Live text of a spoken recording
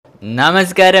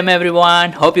Namaskaram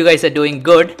everyone. Hope you guys are doing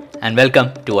good and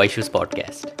welcome to Aishu's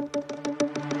podcast.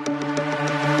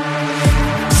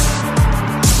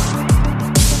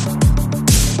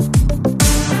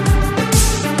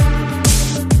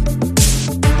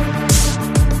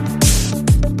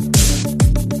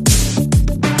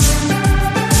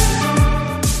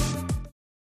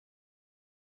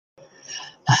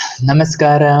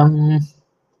 Namaskaram.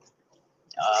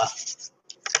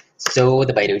 So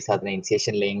the Bhairavi Sadhana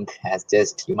initiation link has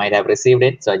you might have received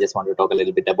it. So I just want to talk a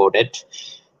little bit about it.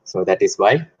 So that is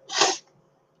why.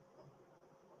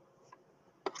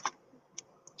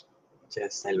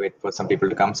 I'll wait for some people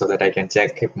to come so that I can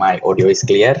check if my audio is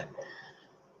clear.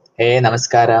 Hey,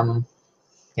 Namaskaram.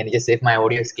 Can you just say if my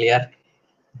audio is clear?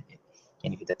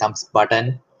 Can you hit the thumbs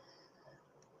button?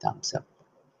 Thumbs up.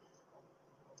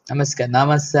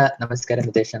 Namaskaram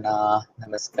Miteshana.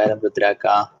 Namaskaram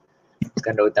Rudraka.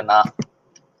 Namaskaram Rohitana.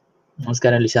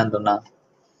 Namaskaram Lishantuna.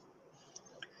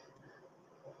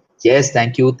 Yes,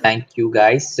 thank you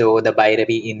guys. So the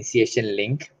Bhairavi initiation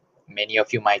link, many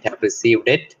of you might have received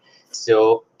it.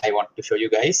 So I want to show you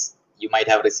guys. You might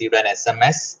have received an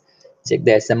SMS. Check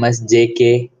the SMS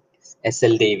JK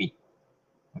SL Devi.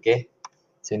 Okay.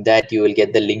 So in that you will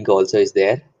get the link also is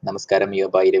there. Namaskaram, your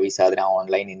Bhairavi Sadhana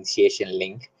online initiation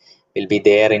link will be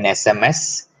there in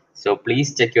SMS. So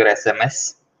please check your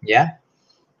SMS. Yeah.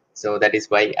 So that is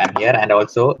why I'm here, and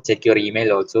also check your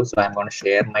email also. So I'm going to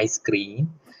share my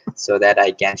screen so that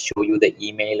I can show you the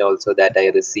email also that I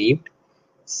received.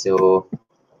 So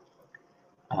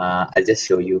I'll just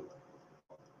show you.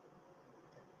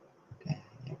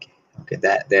 Okay,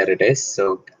 there it is.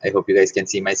 So I hope you guys can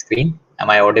see my screen. Am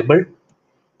I audible?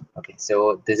 Okay,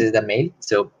 so this is the mail.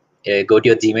 So go to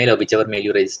your Gmail or whichever mail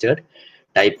you registered.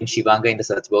 Type in Shivanga in the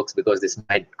search box because this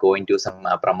might go into some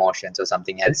promotions or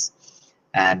something else.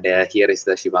 And here is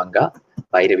the Shivanga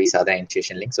Bhairavi Sadhana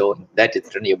initiation link. So that is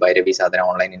your Bhairavi Sadhana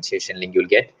online initiation link you'll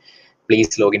get.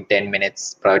 Please log in 10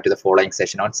 minutes prior to the following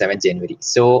session on 7th January.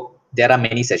 So there are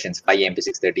many sessions, 5 a.m. to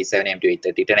 6:30, 7 a.m. to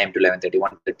 8:30, 10 a.m. to 11:30,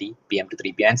 1:30 p.m. to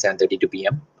 3 p.m., 7:30 to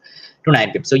p.m. to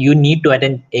 9 p.m. So you need to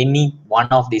attend any one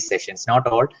of these sessions, not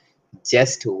all,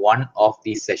 just one of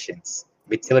these sessions.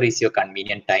 Whichever is your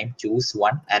convenient time, choose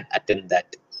one and attend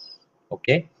that.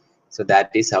 Okay. So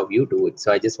that is how you do it.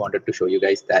 So I just wanted to show you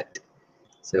guys that.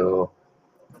 So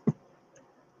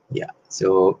yeah,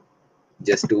 so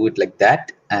just do it like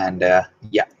that. And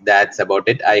yeah, that's about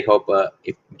it. I hope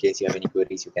if in case you have any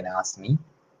queries, you can ask me.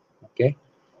 Okay.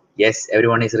 Yes,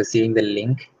 everyone is receiving the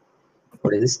link.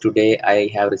 What is this? Today I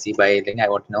have received by link. I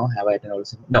want to know, have I attended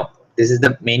also? No, this is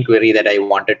the main query that I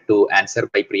wanted to answer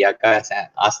by Priyaka.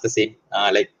 Asked the same,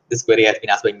 like this query has been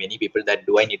asked by many people, that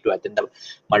do I need to attend the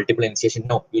multiple initiation?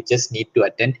 No, you just need to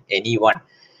attend any one.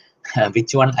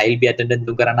 Which one I'll be attending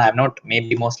Dunkarana? I'm not,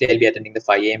 maybe mostly I'll be attending the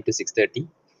 5 a.m. to 6:30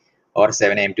 or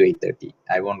 7 a.m. to 8:30.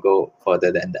 I won't go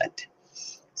further than that.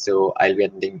 So I'll be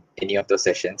attending any of those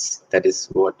sessions. That is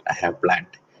what I have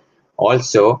planned.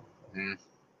 Also,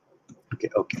 okay.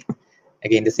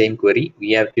 Again, the same query.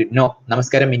 We have to know,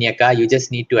 Namaskaram Minyaka, you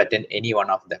just need to attend any one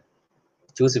of them.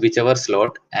 Choose whichever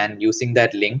slot, and using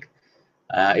that link,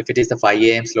 if it is the 5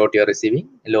 a.m. slot you're receiving,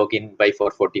 log in by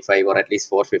 4:45 or at least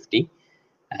 4:50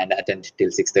 and attend till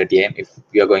 6:30 a.m. If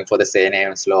you're going for the 7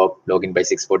 a.m. slot, log in by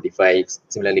 6:45.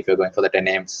 Similarly, if you're going for the 10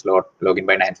 a.m. slot, log in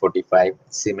by 9:45.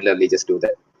 Similarly, just do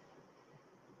that.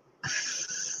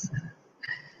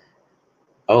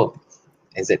 Oh,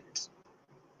 is it?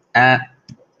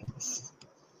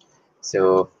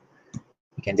 So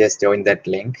you can just join that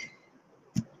link.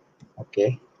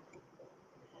 Okay.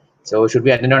 So should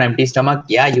we attend on empty stomach?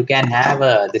 Yeah, you can have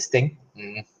this thing,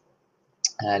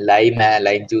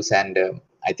 lime juice, and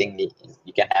I think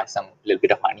you can have some little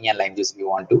bit of honey and lime juice if you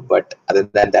want to. But other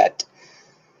than that,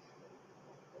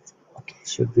 okay.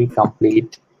 Should we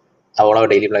complete our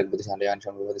daily life with this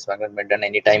been done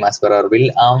anytime as per our will?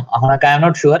 I'm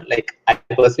not sure. Like I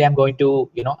personally, I'm going to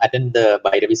attend the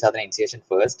Bhairavi Sadhana initiation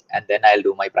first, and then I'll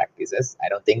do my practices. I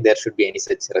don't think there should be any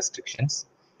such restrictions.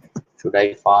 Should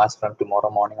I fast from tomorrow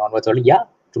morning onwards only? Yeah,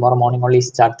 tomorrow morning only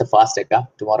start the fast.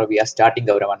 Tomorrow we are starting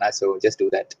Gauravana, so just do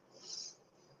that.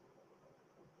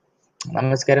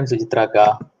 Namaskaram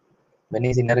Sujitraka. When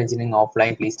is inner engineering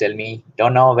offline? Please tell me.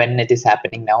 Don't know when it is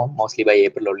happening now, mostly by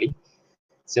April only.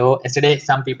 So yesterday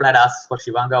some people had asked for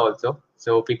Shivanga also.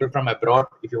 So people from abroad,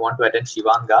 if you want to attend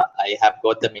Shivanga, I have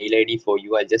got the mail ID for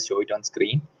you. I'll just show it on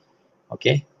screen.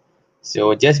 Okay.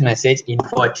 So just message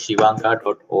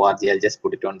info@shivanga.org. I'll just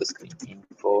put it on the screen.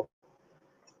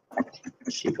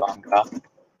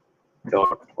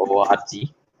 info@shivanga.org.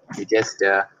 You just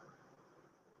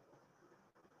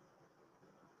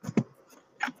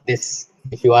this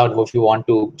if you want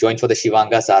to join for the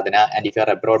Shivanga Sadhana, and if you are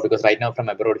abroad, because right now from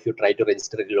abroad, if you try to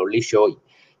register, it will only show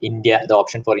India, the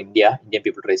option for Indian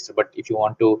people to register. But if you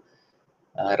want to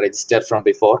register from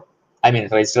before, I mean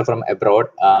register from abroad,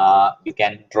 you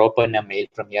can drop in a mail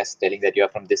from here telling that you are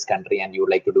from this country and you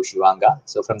would like to do Shivanga.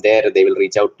 So from there, they will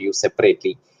reach out to you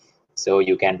separately. So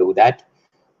you can do that.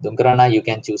 Dunkarana, you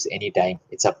can choose any time.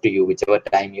 It's up to you. Whichever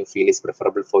time you feel is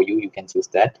preferable for you, you can choose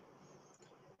that.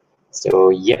 So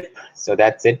yep, so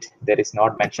that's it. There is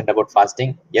not mentioned about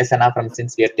fasting. Yes, Anna,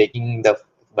 since we are taking the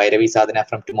Bhairavi Sadhana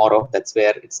from tomorrow, that's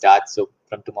where it starts. So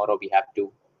from tomorrow we have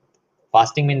to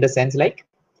fasting in the sense like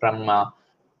from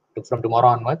tomorrow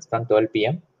onwards from 12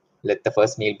 p.m. Let the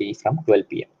first meal be from 12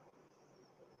 p.m.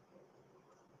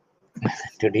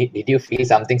 Today, did you feel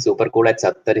something super cool at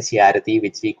Saptarishi Arati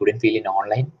which we couldn't feel in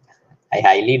online? I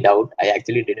highly doubt. I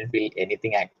actually didn't feel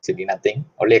anything, actually, nothing.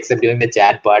 Only except during the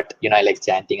chant part, I like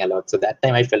chanting a lot. So that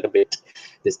time I felt a bit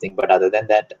this thing. But other than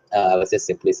that, I was just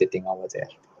simply sitting over there.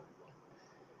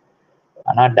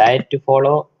 Anna, diet to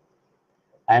follow.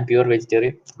 I am pure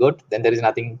vegetarian. Good. Then there is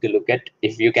nothing to look at.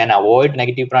 If you can avoid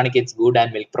negative pranic, it's good,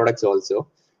 and milk products also.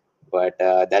 But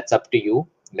that's up to you.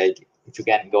 Like if you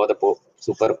can go the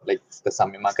super like the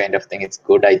Samyama kind of thing, it's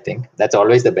good. I think that's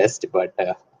always the best. But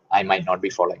I might not be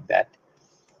following that.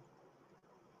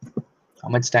 How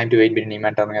much time to wait between neem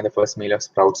and turmeric and the first meal of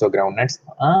sprouts or groundnuts?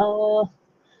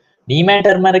 Neem and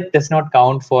turmeric does not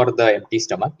count for the empty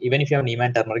stomach. Even if you have neem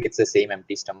and turmeric, it's the same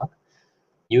empty stomach.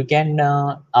 You can,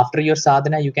 after your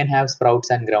sadhana, you can have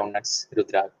sprouts and groundnuts,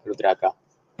 Rudraka.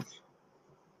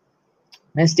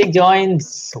 Mystic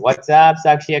joins. What's up,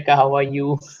 Sakshiyaka? How are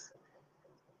you?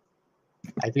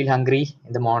 I feel hungry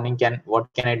in the morning.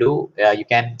 What can I do? You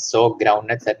can soak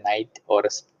groundnuts at night or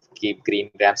keep green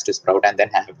grams to sprout and then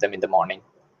have them in the morning.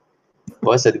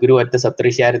 Was Sadhguru at the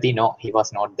Saptarishi Arati? No, he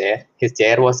was not there. His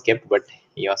chair was kept, but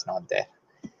he was not there.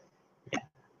 Yeah.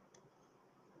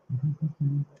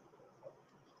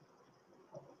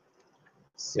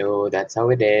 So that's how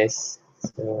it is.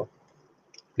 So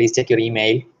please check your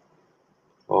email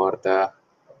for the.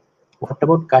 What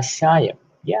about Kashayam?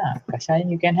 Yeah,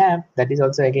 Kashayam you can have. That is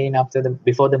also again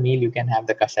before the meal you can have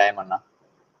the Kashayam, Anna.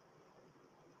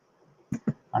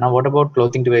 Anna, what about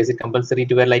clothing to wear? Is it compulsory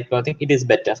to wear light clothing? It is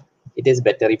better. It is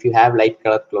better if you have light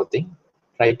colored clothing.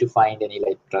 Try to find any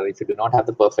light color. If you do not have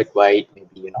the perfect white,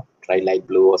 maybe try light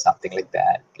blue or something like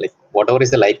that. Like whatever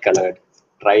is the light colored,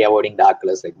 try avoiding dark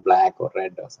colors like black or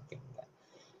red or something like that.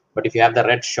 But if you have the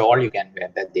red shawl, you can wear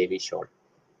that Devi shawl.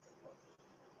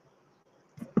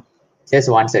 Just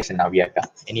one session now, Vyaka.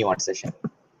 Any one session.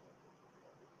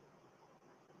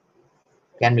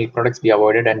 Can milk products be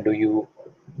avoided, and do you?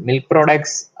 Milk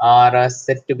products are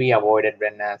said to be avoided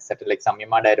when set like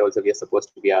Samyama diet also we are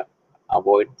supposed to be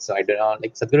avoid. So I don't know.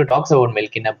 Like Sadhguru talks about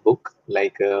milk in a book.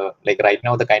 Like right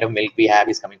now the kind of milk we have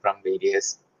is coming from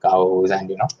various cows,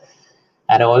 and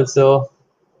and also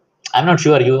I'm not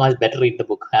sure. You must better read the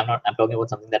book. I'm talking about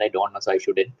something that I don't know, so I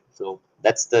shouldn't. So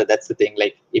that's the thing.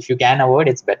 Like if you can avoid,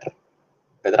 it's better.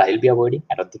 Whether I'll be avoiding,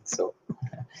 I don't think so.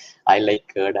 I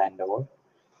like curd and avoid.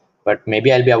 But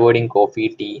maybe I'll be avoiding coffee,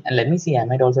 tea, and let me see. I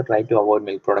might also try to avoid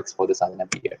milk products for the sadhana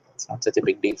period. It's not such a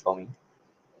big deal for me.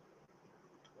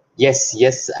 Yes,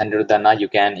 Anirudhana, you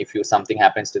can. If something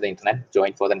happens to the internet,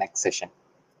 join for the next session.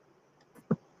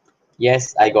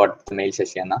 Yes, I got the mail,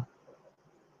 Shashiana.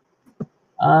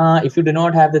 If you do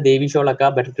not have the Devi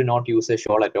Sholaka, better to not use a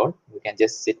shawl at all. You can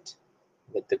just sit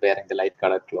with wearing the light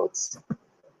colored clothes.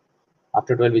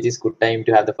 After 12, which is good time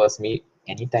to have the first meal.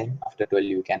 Anytime after 12,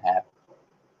 you can have.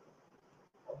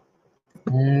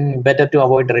 Better to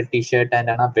avoid red t-shirt and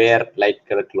wear light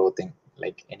color clothing,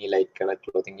 like any light color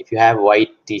clothing. If you have white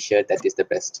t-shirt, that is the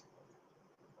best.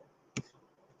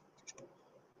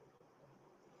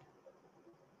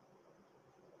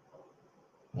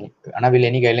 Anna, will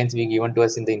any guidelines be given to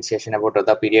us in the initiation about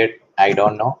Radha period? I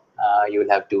don't know. You will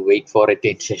have to wait for it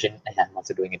initiation. I'm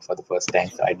also doing it for the first time,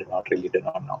 so I do not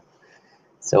know.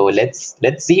 So let's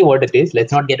see what it is.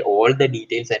 Let's not get all the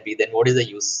details, and then what is the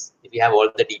use if you have all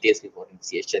the details before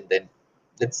initiation? Then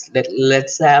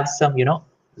let's have some,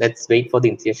 let's wait for the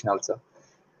initiation also.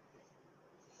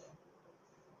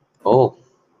 Oh,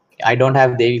 I don't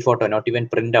have Devi photo, not even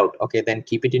print out. Okay, then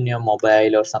keep it in your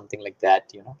mobile or something like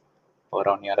that, or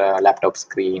on your laptop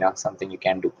screen or something you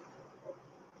can do.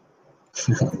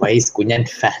 Why is Kunyan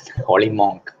fan? Holy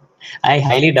monk. I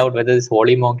highly doubt whether this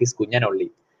holy monk is Kunyan only.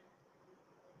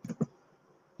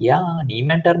 Yeah,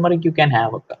 neem and turmeric you can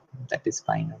have. Okay. That is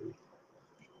fine.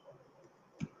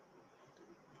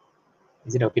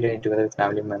 Is it okay to eat together with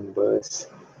family members?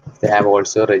 They have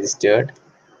also registered.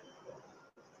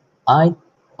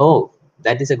 Oh,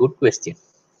 that is a good question.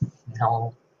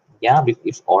 Now, yeah,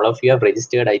 if all of you have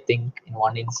registered, I think in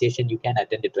one initiation you can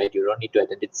attend it, right? You don't need to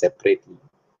attend it separately.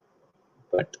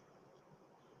 But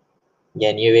yeah,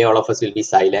 anyway, all of us will be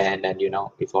silent, and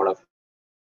if all of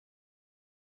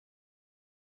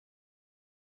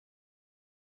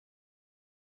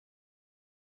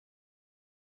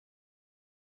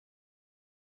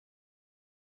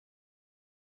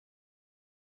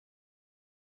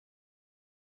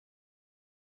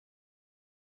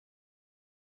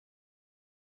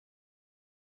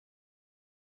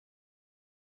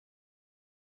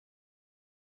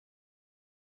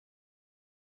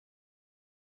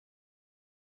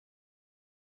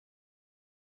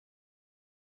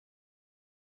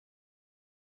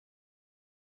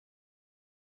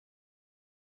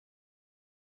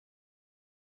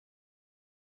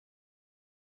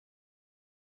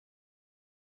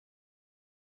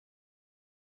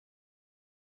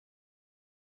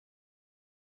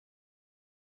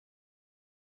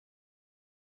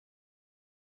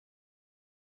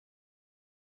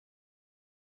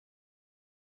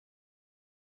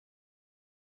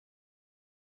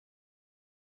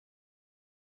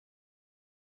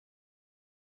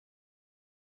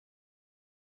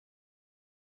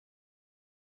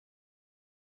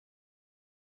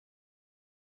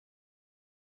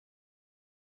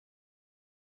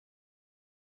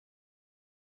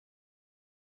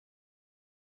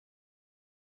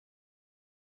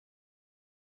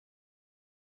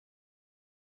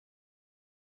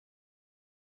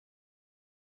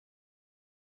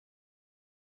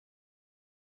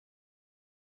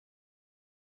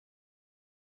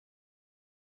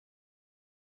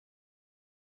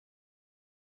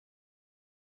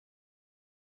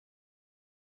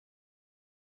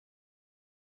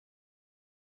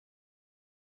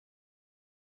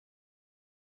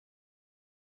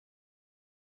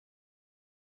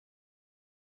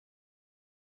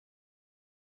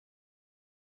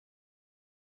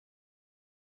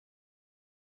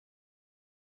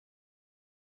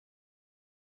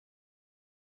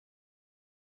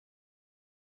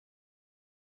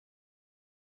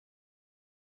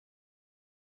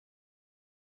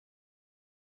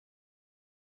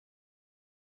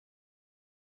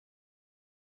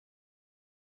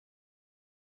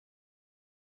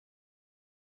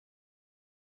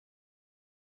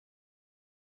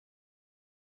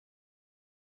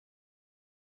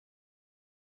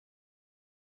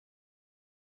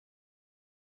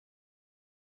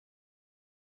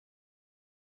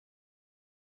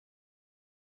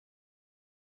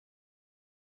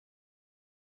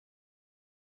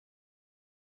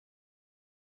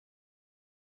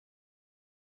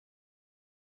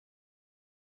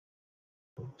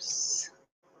oops,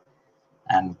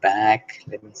 I'm back.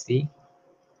 Let me see.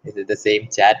 Is it the same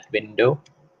chat window?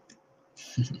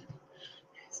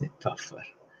 Is it buffer?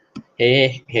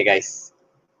 Hey guys,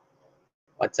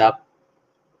 what's up?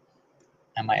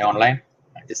 Am I online?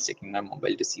 I'm just checking my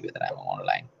mobile to see whether I'm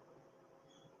online.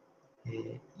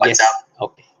 Yes.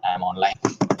 Okay, I'm online.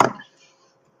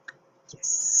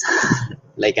 Yes.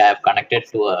 Like I have connected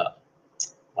to a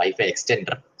Wi-Fi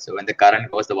extender. So when the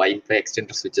current goes, the Wi-Fi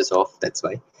extender switches off. That's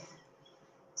why.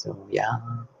 So yeah.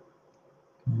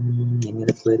 Any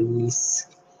other queries?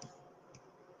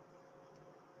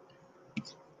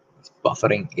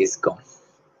 Buffering is gone.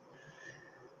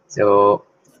 So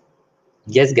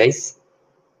yes, guys.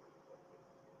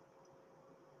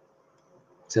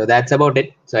 So that's about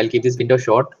it. So I'll keep this window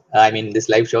short. I mean this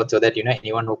live short, so that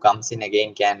anyone who comes in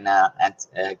again can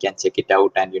check it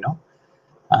out and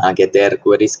get their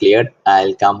queries cleared.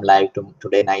 I'll come live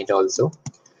today night also.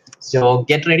 So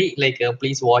get ready. Like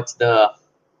please watch the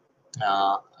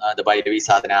Bhairavi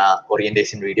Sadhana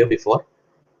orientation video before,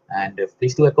 and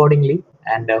please do accordingly.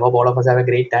 And I hope all of us have a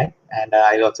great time. And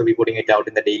I'll also be putting it out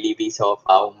in the daily piece of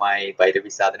how my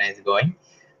Bhairavi Sadhana is going.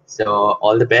 So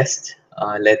all the best.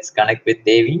 Let's connect with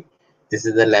Devi. This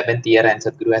is the 11th year, and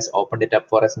Sadhguru has opened it up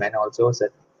for us men also. So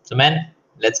men,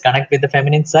 let's connect with the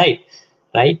feminine side,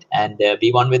 right? And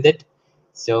be one with it.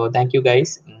 So thank you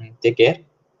guys. Take care.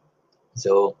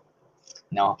 So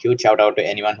now huge shout out to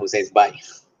anyone who says bye.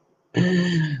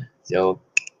 So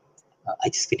I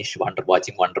just finished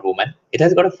watching Wonder Woman. It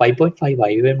has got a 5.5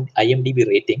 IMDb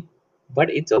rating, but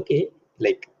it's okay.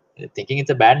 Like thinking it's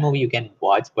a bad movie, you can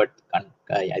watch, but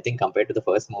I think compared to the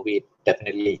first movie, it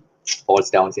definitely falls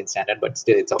down in standard. But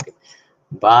still, it's okay.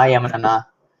 Bye, Amanana.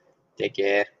 Take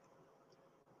care.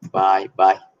 Bye,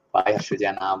 bye, bye,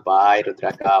 Harshujana. Bye,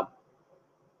 Rudraka.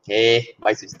 Hey,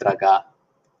 bye, Suchitraka.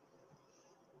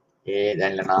 Hey,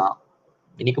 Danilana.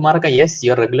 Inikumaraka, yes,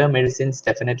 your regular medicines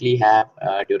definitely have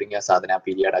during your sadhana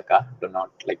period. Akka. Do not,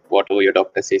 like, whatever your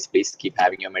doctor says, please keep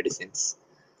having your medicines.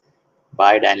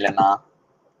 Bye, Danlana.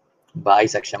 Bye,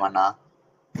 Sakshamana.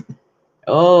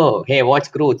 Oh, hey,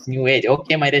 watch Croods, New Age.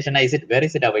 Okay, my Reshana, where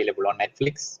is it available on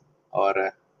Netflix?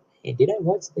 Or hey, did I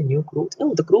watch the new Croods?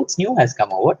 Oh, the Croods new has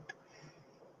come out. What?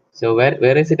 So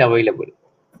where is it available?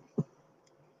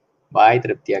 Bye,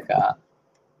 Triptyaka.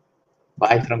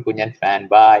 Bye from Kunjan fan.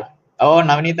 Bye. Oh,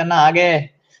 Navneet अन्ना आ गए.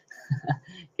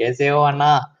 कैसे हो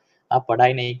अन्ना? आप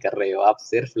पढ़ाई नहीं कर रहे हो, आप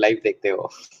सिर्फ लाइव देखते हो.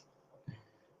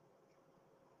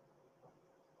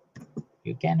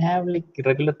 You can have like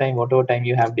regular time, whatever time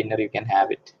you have dinner, you can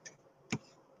have it.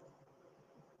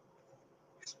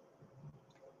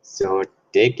 So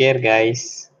take care,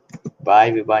 guys.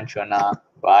 Bye, Vivanshu Anna.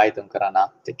 Bye, Tunkarana.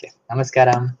 Take care.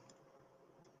 Namaskaram.